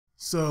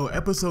So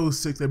episode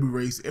 6 that we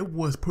raced, it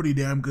was pretty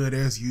damn good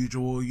as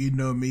usual. You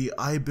know me,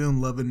 I've been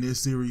loving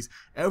this series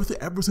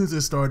ever since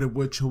it started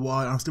with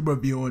Chihuahua. I'm still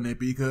reviewing it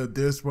because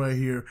this right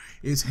here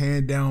is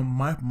hand down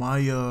my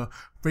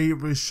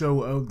favorite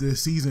show of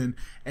this season,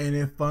 and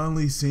it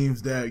finally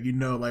seems that, you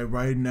know, like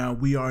right now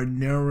we are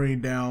narrowing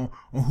down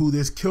on who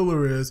this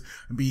killer is,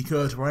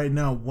 because right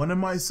now one of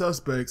my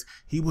suspects,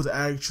 he was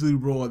actually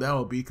ruled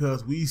out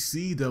because we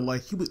see that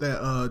like he was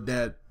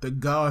that the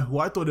guy who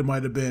I thought it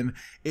might have been,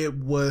 it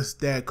was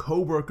that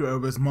co-worker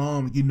of his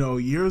mom, you know,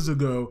 years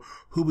ago,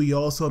 who we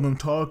all saw them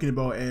talking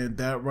about, and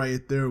that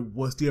right there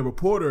was the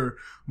reporter.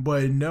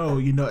 But no,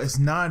 you know, it's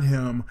not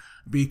him,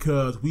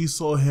 because we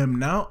saw him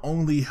not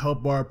only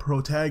help our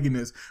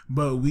protagonist,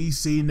 but we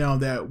see now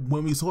that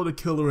when we saw the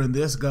killer and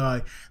this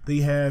guy, they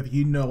have,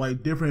 you know,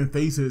 like different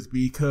faces,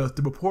 because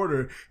the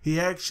reporter, he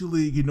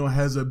actually, you know,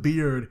 has a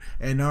beard,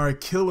 and our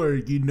killer,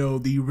 you know,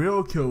 the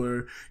real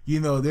killer, you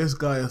know, this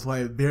guy is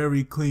like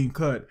very clean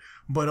cut.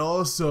 But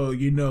also,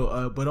 you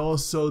know,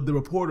 the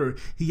reporter,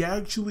 he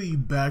actually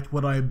backed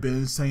what I've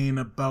been saying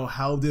about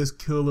how this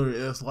killer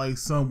is like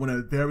someone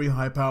of very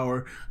high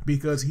power,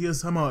 because he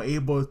is somehow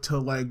able to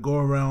like go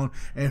around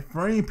and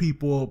frame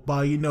people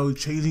by, you know,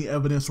 changing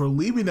evidence or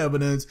leaving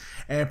evidence,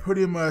 and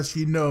pretty much,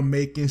 you know,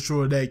 making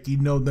sure that, you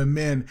know, the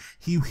men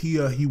he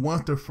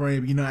wants to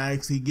frame, you know,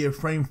 actually get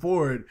framed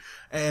for it.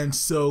 And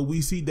so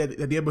we see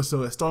that the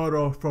episode started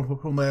off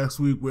from last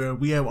week, where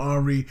we have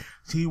Anri.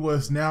 He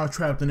was now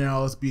trapped in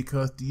Alice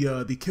because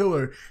the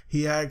killer,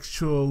 he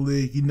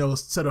actually, you know,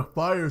 set a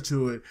fire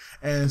to it.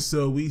 And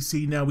so we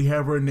see now we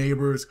have our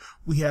neighbors,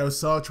 we have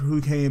Sartre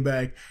who came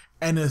back,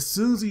 and as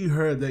soon as he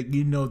heard that,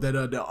 you know, that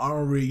the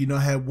Anri, you know,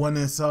 had one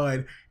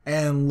inside,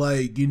 and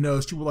like, you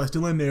know, she was like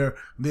still in there,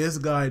 this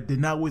guy did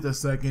not wait a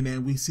second,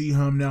 and we see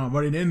him now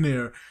running in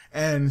there.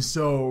 And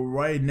so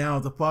right now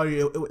the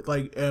fire,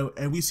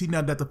 and we see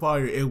now that the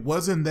fire, it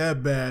wasn't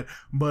that bad,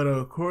 but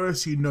of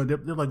course, you know, they're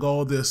like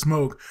all this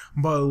smoke,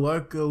 but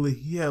luckily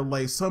he had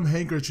like some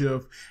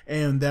handkerchief,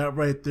 and that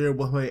right there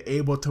was like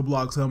able to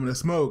block some of the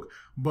smoke.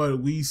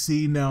 But we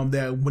see now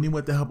that when he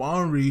went to help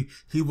Anri,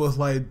 he was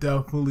like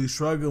definitely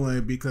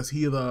struggling, because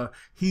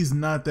he's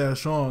not that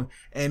strong,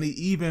 and he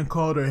even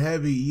called her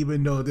heavy,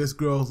 even though this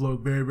girl's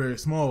look very, very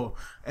small.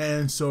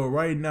 And so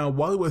right now,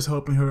 while he was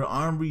helping her,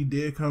 Anri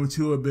did come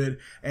to a bit,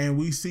 and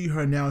we see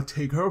her now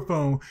take her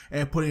phone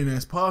and put it in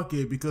his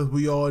pocket, because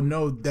we all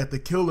know that the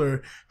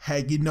killer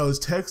had, you know,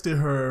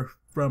 texted her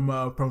from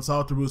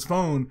Satoru's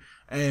phone,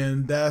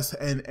 and that's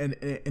and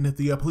if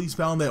the police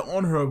found that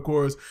on her, of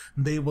course,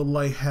 they would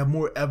like have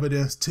more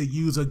evidence to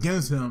use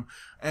against him.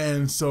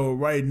 And so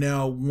right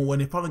now, when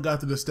they finally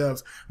got to the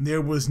steps,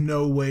 there was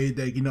no way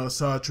that, you know,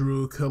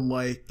 Satoru could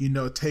like, you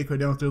know, take her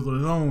downstairs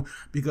alone,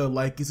 because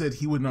like he said,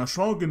 he was not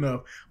strong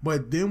enough.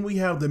 But then we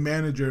have the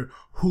manager,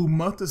 who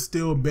must have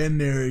still been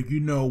there, you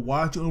know,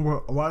 watching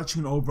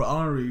over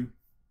Anri.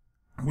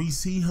 We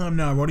see him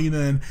now running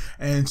in,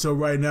 and so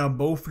right now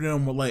both of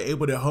them were like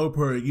able to help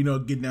her, you know,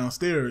 get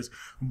downstairs.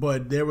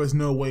 But there was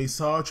no way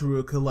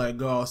Satoru could like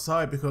go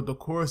outside, because of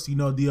course, you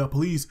know, the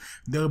police,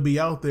 they'll be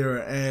out there.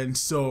 And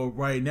so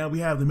right now we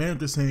have the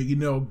manager saying, you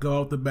know, go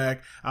out the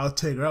back, I'll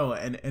take her out.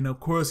 And of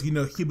course, you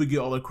know, he would get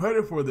all the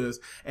credit for this.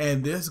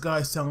 And this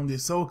guy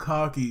sounded so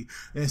cocky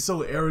and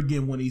so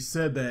arrogant when he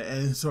said that.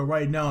 And so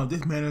right now,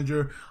 this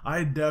manager,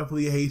 I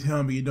definitely hate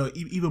him, you know,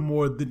 even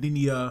more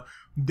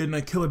than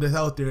the killer that's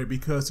out there,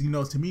 because, you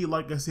know, to me,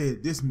 like I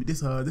said, this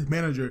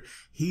manager,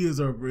 he is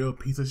a real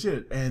piece of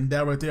shit. And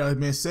that right there, I've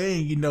been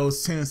saying, you know,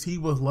 since he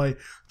was like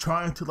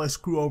trying to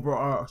screw over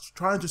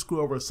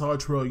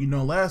Satoru, you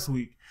know, last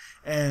week.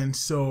 And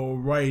so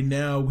right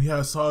now we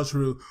have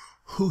Satoru,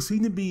 who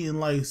seemed to be in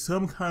like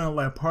some kind of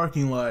like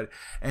parking lot,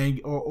 and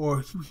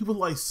or he was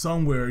like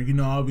somewhere, you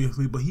know,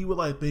 obviously, but he was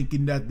like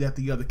thinking that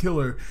the other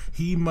killer,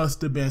 he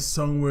must have been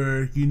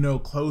somewhere, you know,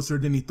 closer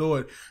than he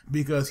thought,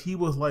 because he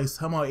was like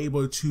somehow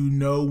able to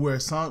know where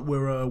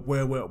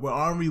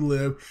Anri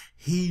lived.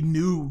 He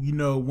knew, you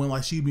know, when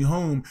like she'd be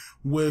home,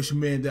 which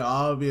meant that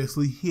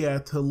obviously he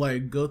had to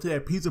like go to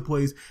that pizza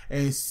place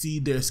and see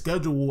their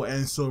schedule.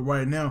 And so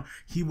right now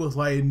he was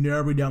like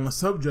narrowing down the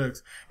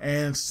subjects.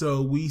 And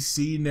so we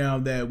see now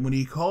that when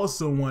he called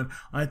someone,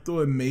 I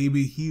thought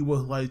maybe he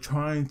was like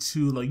trying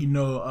to like, you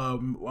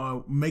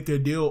know, make a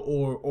deal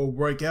or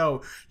work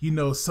out, you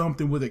know,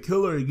 something with a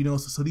killer, you know,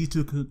 so these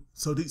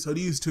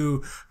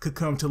two could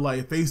come to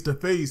like face to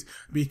face,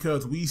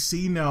 because we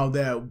see now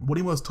that when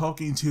he was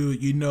talking to,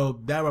 you know,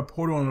 that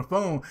reporter on the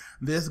phone,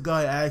 this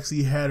guy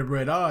actually had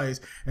red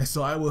eyes. And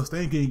so I was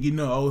thinking, you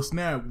know, oh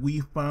snap, we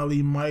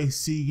finally might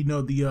see, you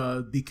know,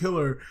 the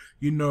killer,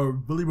 you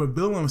know, really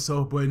reveal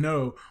himself. But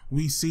no,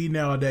 we see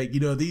now that, you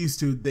know, these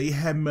two, they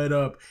had met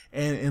up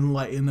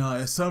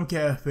in some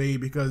cafe,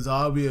 because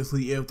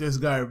obviously if this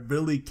guy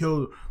really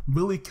killed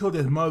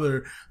his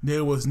mother,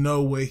 there was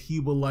no way he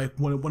would like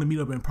want to meet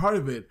up in part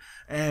of it.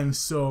 And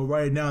so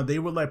right now they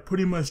were like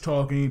pretty much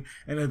talking,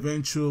 and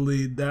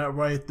eventually that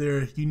right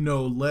there, you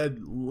know, led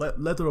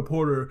the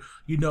reporter,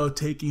 you know,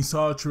 taking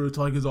Satoru to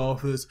like his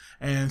office.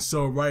 And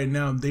so right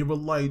now they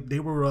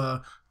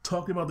were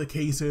talking about the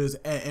cases,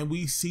 and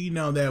we see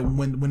now that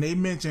when they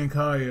mention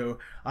Kaio,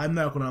 I'm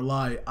not gonna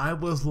lie, I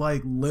was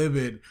like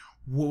livid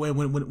when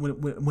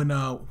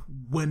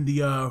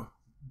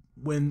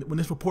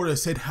this reporter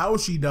said how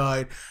she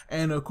died,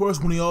 and of course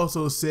when he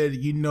also said,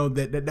 you know,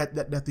 that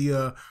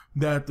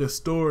the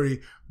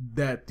story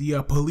that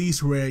the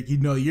police read, you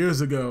know,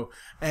 years ago.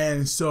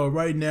 And so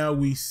right now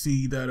we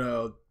see that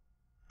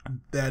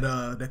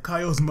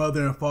Kaio's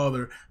mother and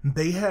father,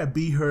 they had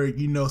beat her,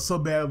 you know, so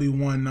badly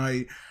one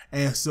night,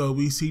 and so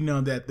we see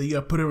now that they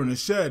put her in a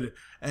shed,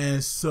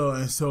 and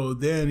so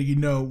then, you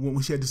know,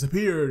 when she had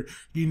disappeared,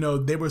 you know,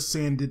 they were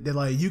saying that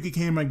like Yuki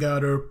came and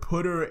got her,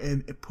 put her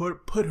in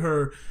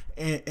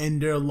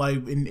their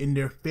like in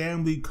their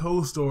family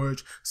cold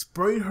storage,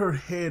 sprayed her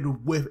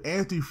head with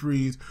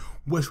antifreeze,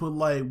 which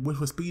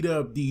would speed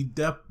up the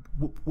death.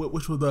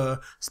 Which would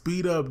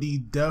speed up the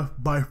death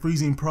by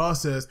freezing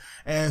process,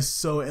 and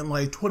so in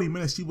like 20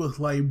 minutes she was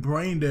like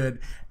brain dead,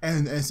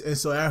 and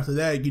so after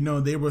that, you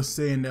know, they were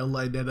saying that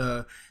like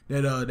that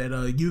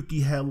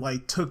Yuki had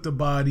like took the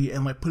body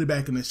and like put it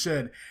back in the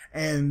shed,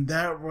 and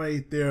that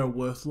right there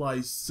was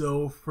like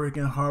so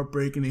freaking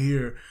heartbreaking to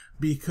hear.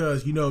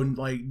 Because, you know,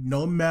 like,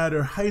 no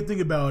matter how you think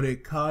about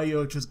it,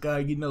 Kaio just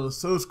got, you know,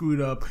 so screwed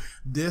up.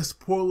 This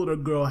poor little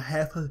girl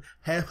had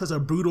such a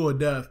brutal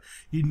death,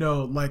 you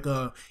know, like,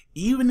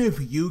 even if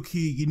Yuki,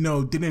 you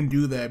know, didn't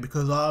do that,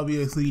 because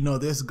obviously, you know,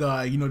 this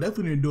guy, you know,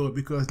 definitely didn't do it,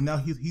 because now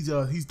he's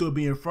still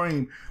being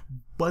framed.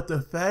 But the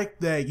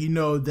fact that, you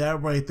know,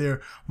 that right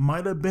there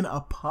might have been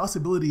a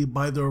possibility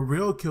by the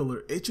real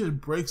killer, it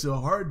just breaks your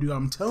heart, dude.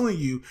 I'm telling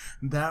you,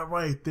 that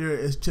right there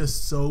is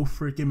just so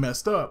freaking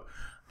messed up.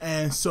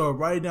 And so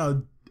right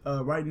now,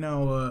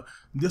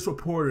 this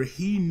reporter,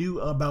 he knew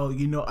about,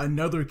 you know,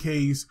 another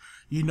case,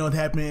 you know,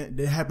 that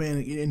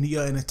happened in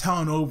the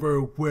town over,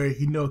 where,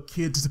 you know,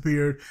 kids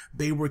disappeared,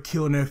 they were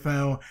killed and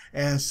found.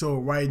 And so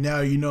right now,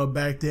 you know,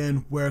 back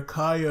then where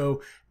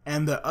Kaio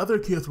and the other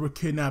kids were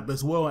kidnapped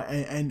as well,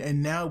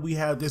 and now we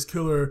have this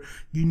killer,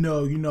 you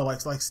know,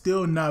 like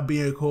still not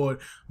being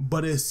caught,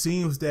 but it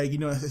seems that, you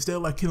know, instead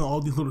of like killing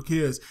all these little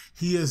kids,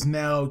 he is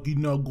now, you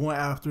know, going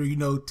after, you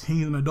know,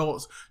 teens and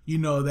adults, you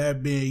know,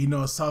 that being, you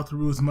know,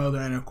 Satoru's mother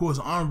and of course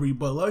Anri.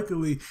 But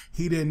luckily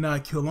he did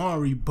not kill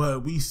Anri.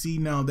 But we see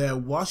now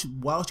that while she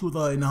was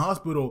in the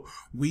hospital,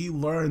 we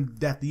learned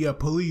that the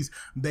police,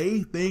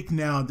 they think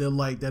now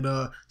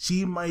that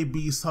she might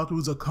be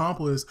Satoru's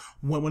accomplice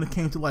when it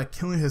came to like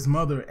killing his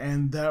mother,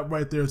 and that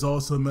right there is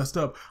also messed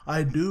up.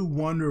 I do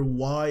wonder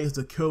why is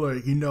the killer,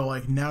 you know,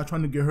 like now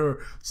trying to get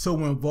her so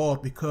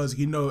involved, because,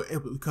 you know,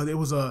 it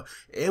was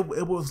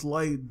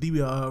like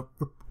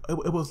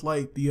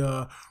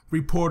the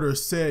reporter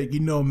said,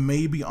 you know,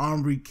 maybe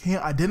Anri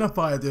can't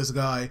identify this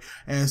guy,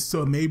 and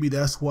so maybe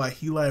that's why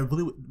he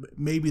really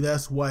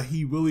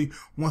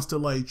wants to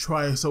like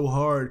try so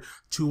hard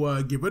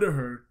to get rid of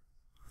her.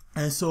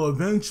 And so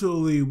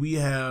eventually we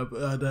have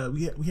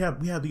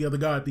the other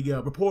guy,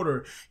 the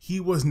reporter.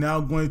 He was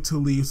now going to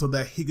leave so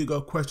that he could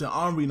go question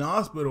Anri in the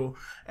hospital.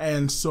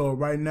 And so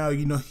right now,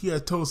 you know, he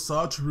had told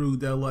Satoru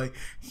that like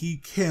he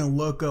can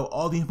look up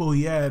all the info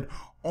he had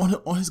on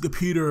his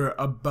computer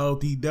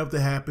about the death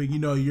that happened, you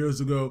know, years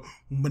ago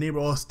when they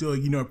were all still,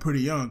 you know, pretty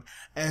young.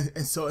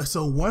 And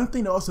so one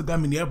thing that also got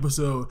me in the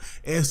episode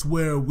is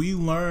where we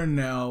learn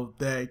now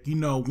that, you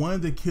know, one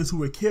of the kids who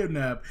were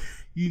kidnapped,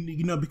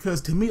 you know, because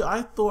to me,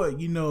 I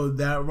thought, you know,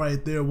 that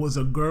right there was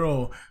a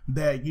girl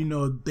that, you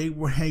know, they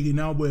were hanging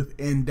out with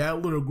in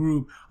that little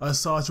group of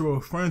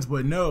Satoru friends,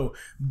 but no,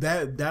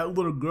 that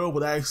little girl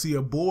was actually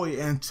a boy,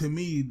 and to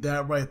me,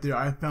 that right there,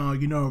 I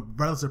found, you know,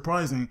 rather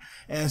surprising.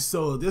 And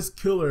so this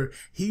killer,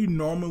 he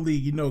normally,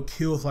 you know,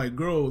 kills like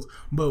girls,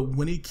 but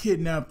when he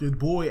kidnapped this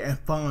boy and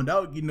found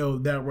out, you know,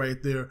 that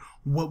right there,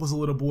 what was a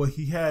little boy,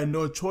 he had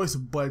no choice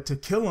but to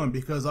kill him,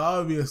 because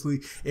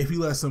obviously if he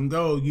lets him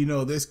go, you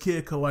know, this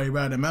kid could like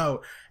rat him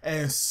out.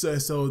 And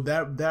so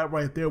that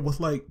right there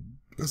was like,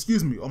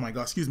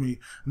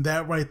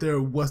 that right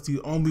there was the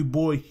only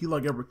boy he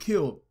like ever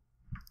killed.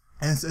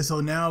 And so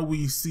now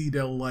we see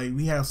that like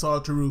we have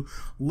Satoru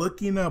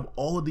looking up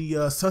all of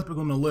the suspects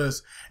on the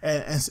list,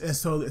 and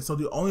so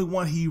the only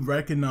one he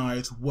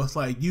recognized was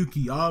like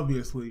Yuki,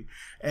 obviously.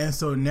 And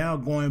so now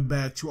going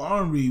back to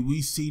Anri,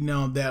 we see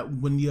now that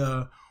when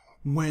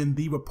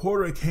the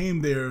reporter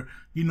came there,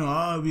 you know,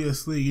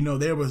 obviously, you know,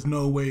 there was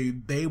no way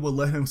they would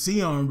let him see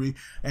Anri,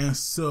 and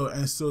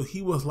so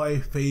he was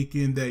like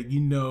faking that, you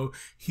know,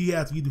 he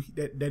had to use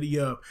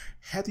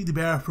the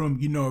bathroom,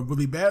 you know,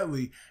 really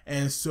badly.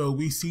 And so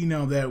we see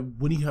now that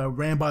when he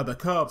ran by the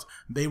cops,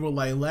 they were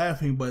like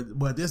laughing,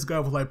 but this guy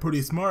was like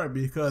pretty smart,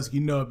 because,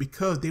 you know,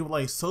 because they were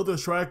like so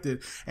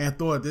distracted and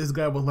thought this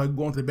guy was like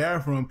going to the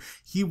bathroom,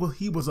 he was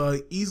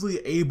easily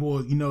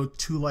able, you know,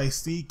 to like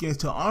sneak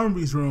into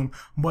Anri's room.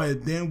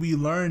 But then we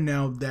learn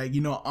now that,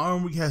 you know,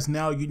 Anri has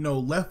now, you know,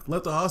 left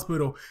the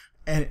hospital,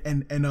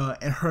 and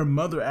her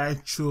mother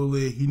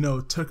actually, you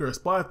know, took her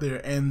spot there,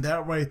 and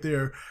that right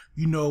there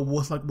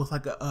was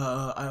like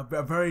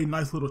a very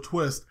nice little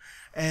twist.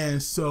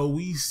 And so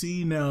we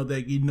see now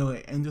that,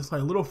 and just like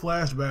a little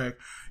flashback,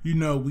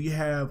 we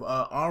have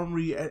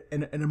Anri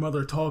and her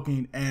mother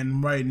talking,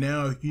 and right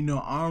now,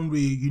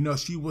 Anri,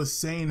 she was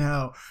saying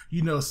how,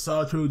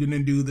 Satoru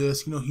didn't do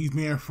this, he's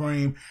being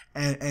framed,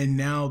 and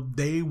now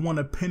they want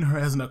to pin her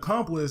as an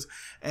accomplice.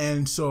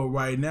 And so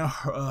right now,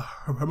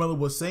 her mother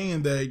was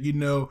saying that,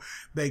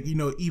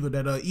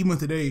 even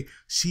today,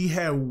 she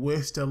had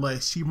wished that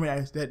like she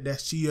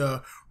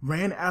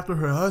ran after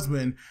her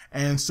husband.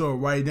 And so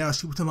right now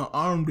she was telling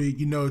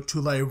Anri,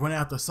 to like run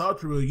after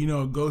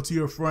Satoru, go to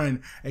your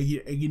friend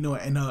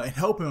and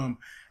help him.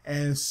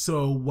 And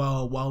so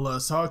while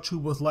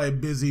Satoru was like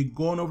busy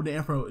going over the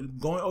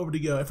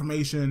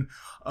information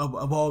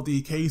of all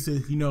the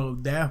cases,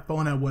 that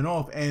phone that went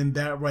off, and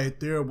that right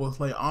there was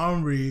like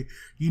Anri,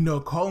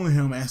 calling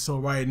him. And so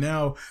right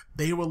now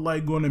they were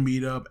like going to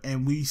meet up,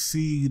 and we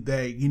see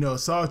that,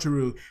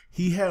 Satoru,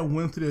 he had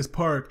went to this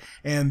park,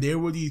 and there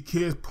were these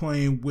kids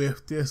playing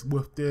with this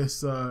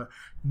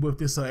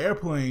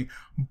airplane,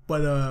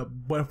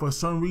 but for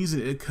some reason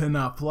it could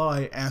not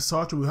fly, and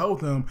Satoru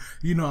helped him.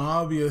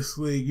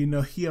 Obviously,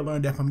 he had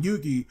learned that from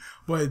Yuki.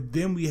 But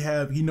then we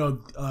have,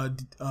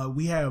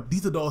 we have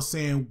these adults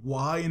saying,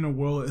 why in the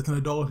world is an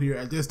adult here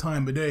at this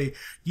time of day?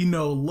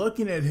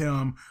 Looking at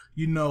him,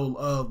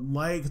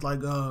 like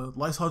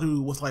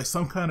Satoru was like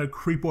some kind of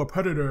creep or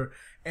predator.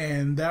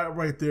 And that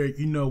right there,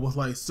 was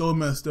like so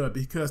messed up,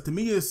 because to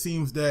me it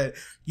seems that,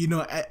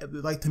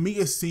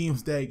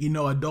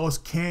 adults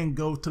can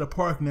go to the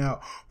park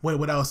now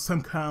without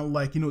some kind of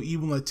like,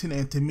 evil intent.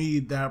 And to me,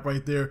 that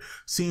right there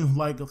seems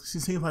like a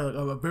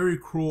very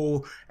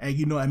cruel and,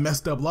 and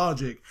messed up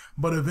logic.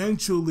 But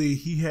eventually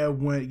he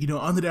had went,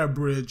 under that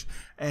bridge.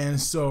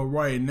 And so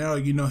right now,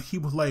 he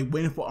was like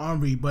waiting for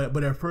Anri,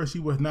 but at first he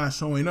was not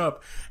showing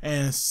up.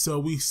 And so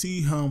we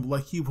see him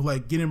like he was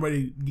like getting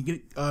ready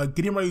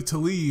to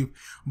leave.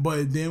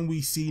 But then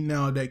we see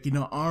now that,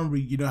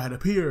 Anri, had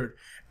appeared.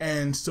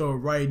 And so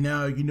right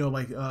now,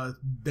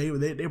 they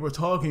were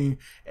talking,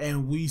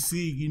 and we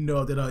see,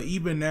 that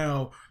even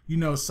now,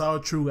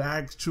 Satoru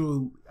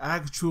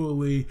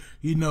actually,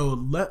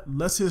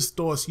 lets his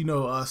thoughts,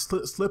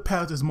 slip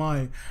past his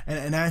mind,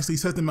 and actually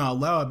said them out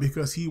loud,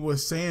 because he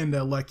was saying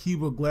that like he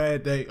was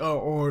glad that,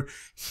 that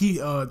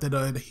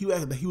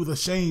he was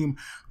ashamed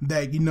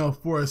that,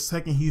 for a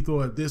second he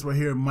thought this right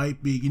here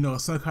might be,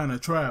 some kind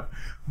of trap.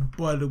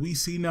 But we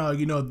see now,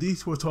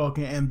 these were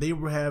talking, and they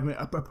were having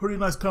a pretty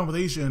nice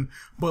conversation.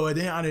 But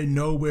then out of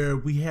nowhere,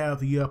 we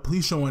have the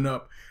police showing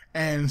up.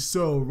 And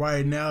so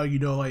right now,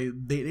 like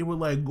they were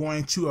like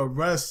going to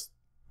arrest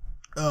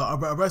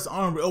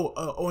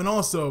Anri. And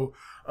also,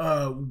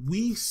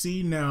 we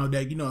see now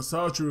that,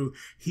 Satoru,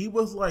 he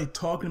was like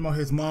talking about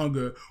his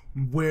manga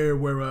where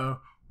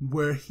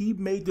he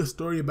made the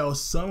story about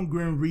some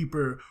Grim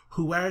Reaper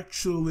who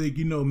actually,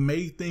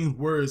 made things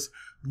worse.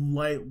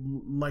 The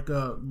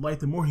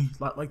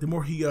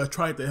more he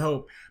tried to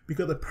help,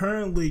 because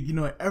apparently,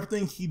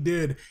 everything he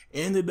did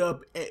ended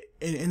up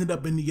in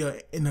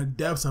the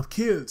depths of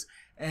kids.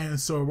 And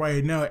so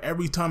right now,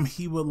 every time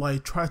he would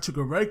like try to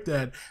correct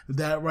that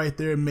right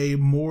there made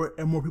more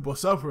and more people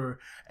suffer.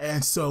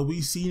 And so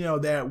we see now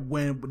that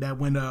when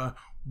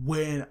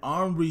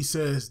Anri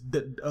says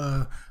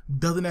that,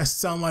 doesn't that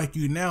sound like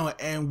you now?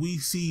 And we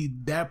see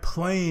that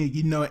playing,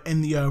 in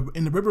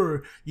the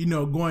river,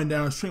 going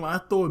downstream. I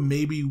thought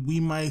maybe we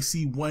might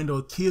see one of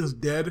those kids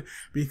dead,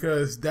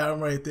 because that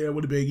right there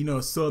would have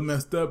been, so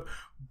messed up.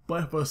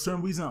 But for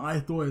some reason,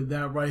 I thought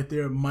that right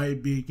there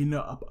might be,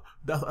 I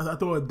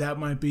thought that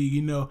might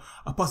be,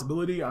 a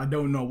possibility. I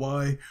don't know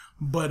why.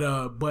 But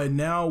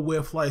now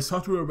with like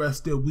Satoru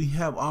arrested, we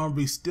have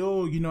Anri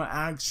still,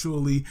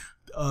 actually,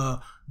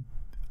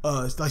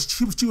 like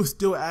she was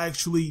still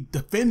actually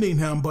defending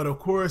him, but of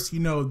course,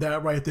 that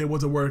right there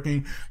wasn't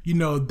working.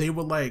 They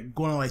were like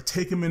going to like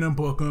take him in and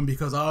book him,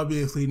 because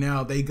obviously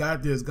now they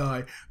got this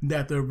guy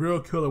that the real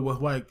killer was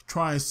like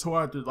trying so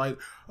hard to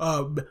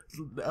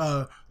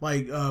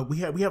we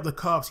have the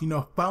cops,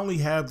 finally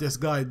have this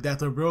guy that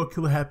the real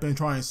killer had been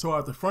trying so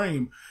hard to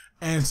frame.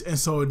 And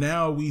so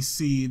now we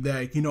see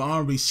that,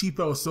 Anri, she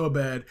felt so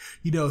bad,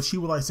 she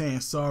was like saying,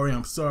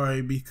 I'm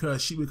sorry,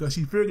 because she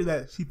figured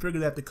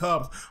that the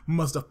cops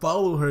must have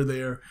followed her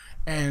there.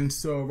 And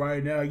so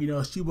right now,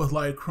 she was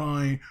like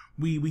crying.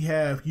 We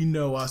have,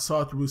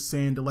 Satoru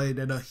saying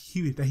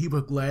that he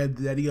was glad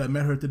that he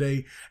met her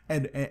today,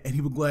 and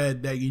he was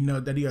glad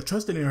that, that he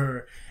trusted in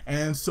her.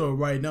 And so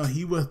right now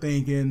he was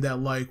thinking that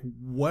like,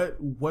 what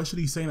should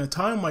he say in a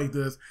time like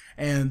this?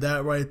 And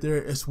that right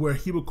there is where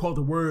he would call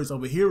the words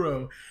of a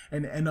hero.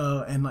 And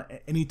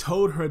he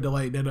told her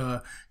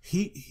that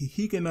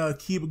he can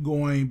keep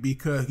going,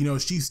 because,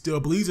 she still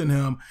believes in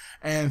him.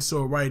 And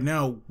so right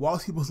now, while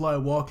he was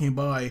like walking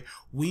by,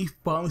 we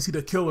finally see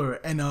the killer.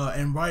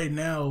 And right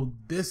now,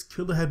 this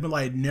killer has been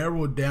like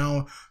narrowed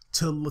down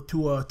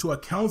to a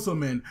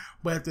councilman,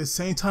 but at the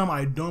same time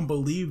I don't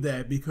believe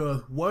that,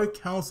 because what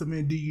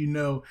councilman do you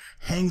know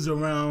hangs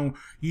around,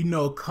 you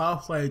know,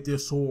 cops like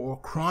this or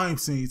crime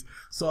scenes?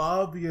 So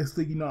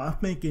obviously, you know, I'm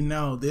thinking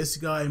now this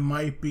guy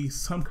might be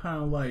some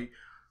kind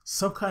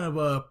of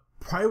a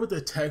private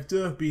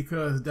detective,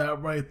 because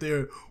that right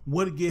there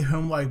would give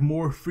him like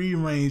more free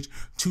range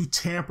to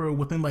tamper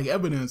within like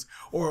evidence,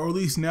 or at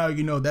least now,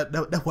 you know,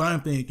 that's what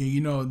I'm thinking.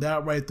 You know,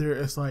 that right there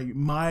is like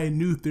my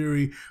new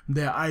theory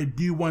that I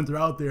do want to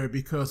throw out there,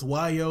 because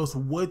why else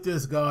would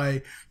this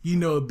guy, you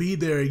know, be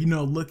there, you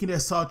know, looking at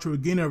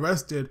Satoru getting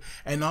arrested,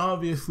 and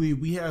obviously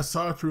we have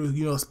Satoru,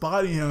 you know,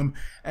 spotting him,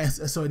 and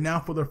so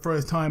now for the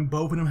first time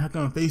both of them have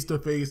come face to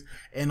face,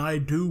 and I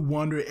do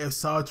wonder if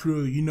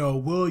Satoru, you know,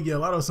 will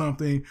yell out or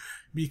something,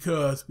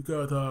 because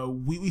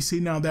we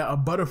see now that a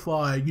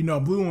butterfly, you know,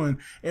 blue one,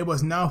 it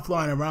was now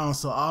flying around.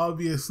 So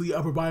obviously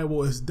a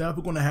revival is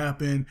definitely going to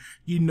happen,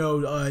 you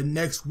know,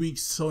 next week.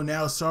 So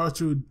now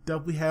Satoru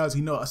definitely has,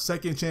 you know, a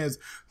second chance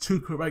to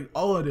correct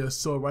all of this.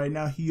 So right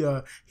now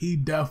he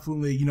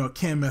definitely, you know,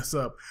 can't mess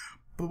up.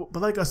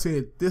 But like I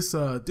said, this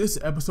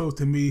episode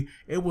to me,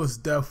 it was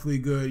definitely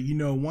good. You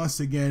know, once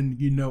again,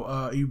 you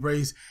know,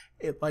 Erase,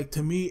 it, like,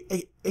 to me,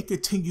 it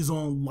continues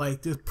on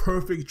like this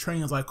perfect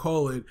train, as I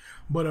call it.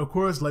 But of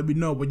course, let me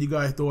know what you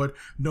guys thought.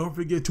 Don't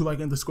forget to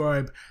like and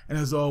subscribe. And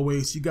as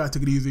always, you guys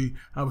take it easy.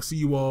 I will see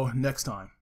you all next time.